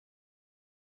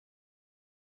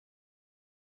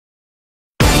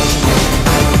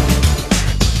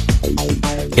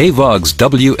EWAG's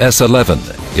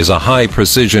WS11 is a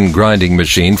high-precision grinding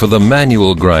machine for the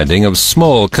manual grinding of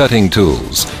small cutting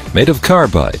tools made of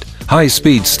carbide,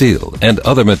 high-speed steel, and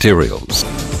other materials.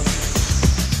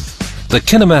 The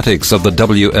kinematics of the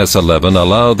WS11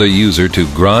 allow the user to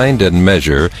grind and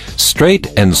measure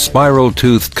straight and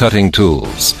spiral-toothed cutting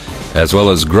tools, as well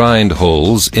as grind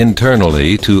holes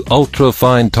internally to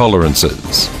ultra-fine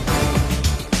tolerances.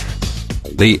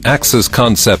 The axis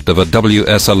concept of a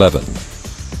WS11.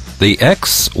 The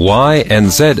X, Y,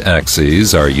 and Z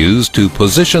axes are used to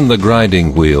position the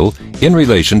grinding wheel in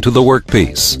relation to the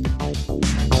workpiece.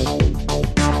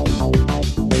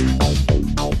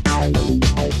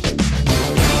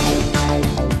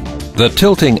 The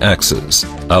tilting axis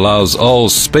allows all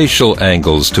spatial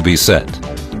angles to be set.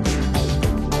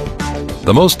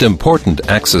 The most important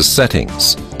axis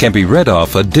settings can be read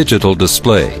off a digital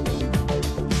display.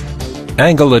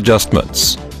 Angle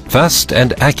adjustments. Fast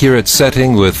and accurate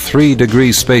setting with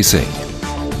 3-degree spacing.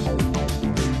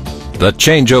 The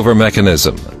changeover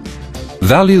mechanism.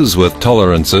 Values with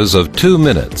tolerances of 2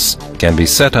 minutes can be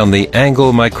set on the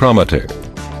angle micrometer.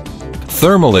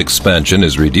 Thermal expansion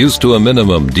is reduced to a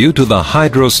minimum due to the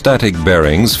hydrostatic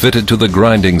bearings fitted to the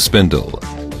grinding spindle.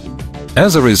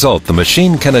 As a result, the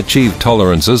machine can achieve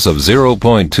tolerances of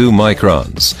 0.2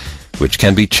 microns, which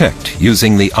can be checked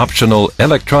using the optional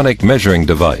electronic measuring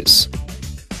device.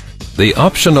 The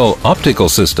optional optical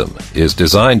system is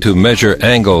designed to measure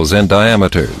angles and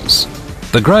diameters.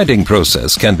 The grinding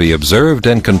process can be observed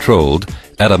and controlled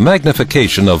at a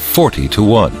magnification of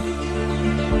 40:1.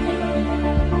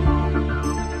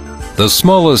 The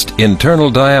smallest internal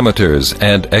diameters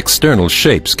and external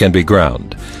shapes can be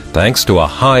ground, thanks to a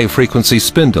high-frequency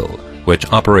spindle, which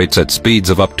operates at speeds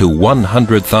of up to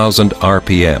 100,000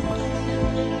 RPM.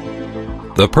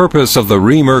 The purpose of the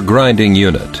reamer grinding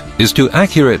unit is to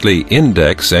accurately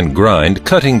index and grind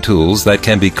cutting tools that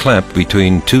can be clamped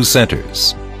between 2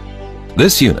 centers.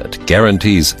 This unit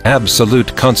guarantees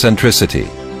absolute concentricity.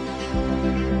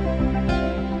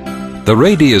 The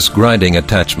radius grinding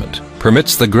attachment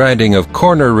permits the grinding of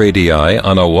corner radii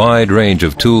on a wide range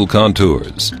of tool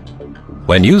contours.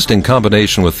 When used in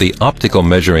combination with the optical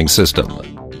measuring system,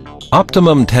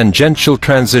 optimum tangential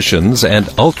transitions and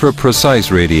ultra-precise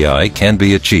radii can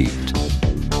be achieved.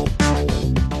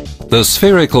 The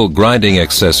spherical grinding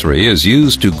accessory is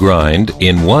used to grind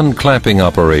in one clamping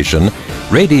operation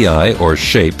radii or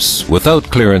shapes without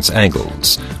clearance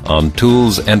angles on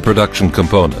tools and production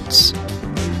components.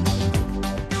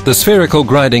 The spherical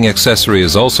grinding accessory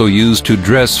is also used to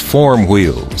dress form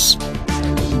wheels.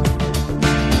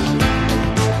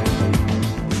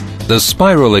 The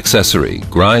spiral accessory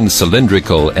grinds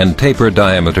cylindrical and taper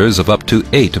diameters of up to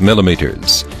 8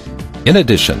 millimeters. In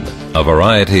addition, a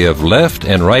variety of left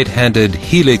and right-handed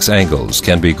helix angles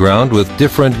can be ground with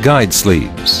different guide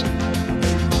sleeves.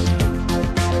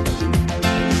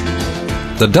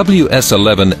 The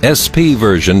WS11 SP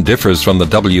version differs from the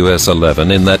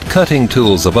WS11 in that cutting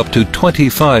tools of up to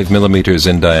 25 millimeters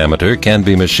in diameter can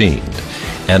be machined,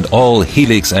 and all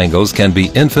helix angles can be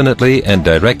infinitely and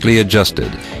directly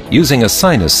adjusted using a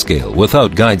sinus scale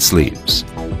without guide sleeves.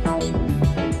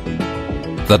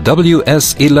 The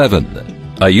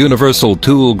WS11, a universal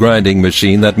tool grinding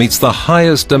machine that meets the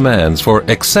highest demands for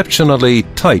exceptionally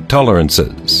tight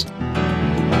tolerances.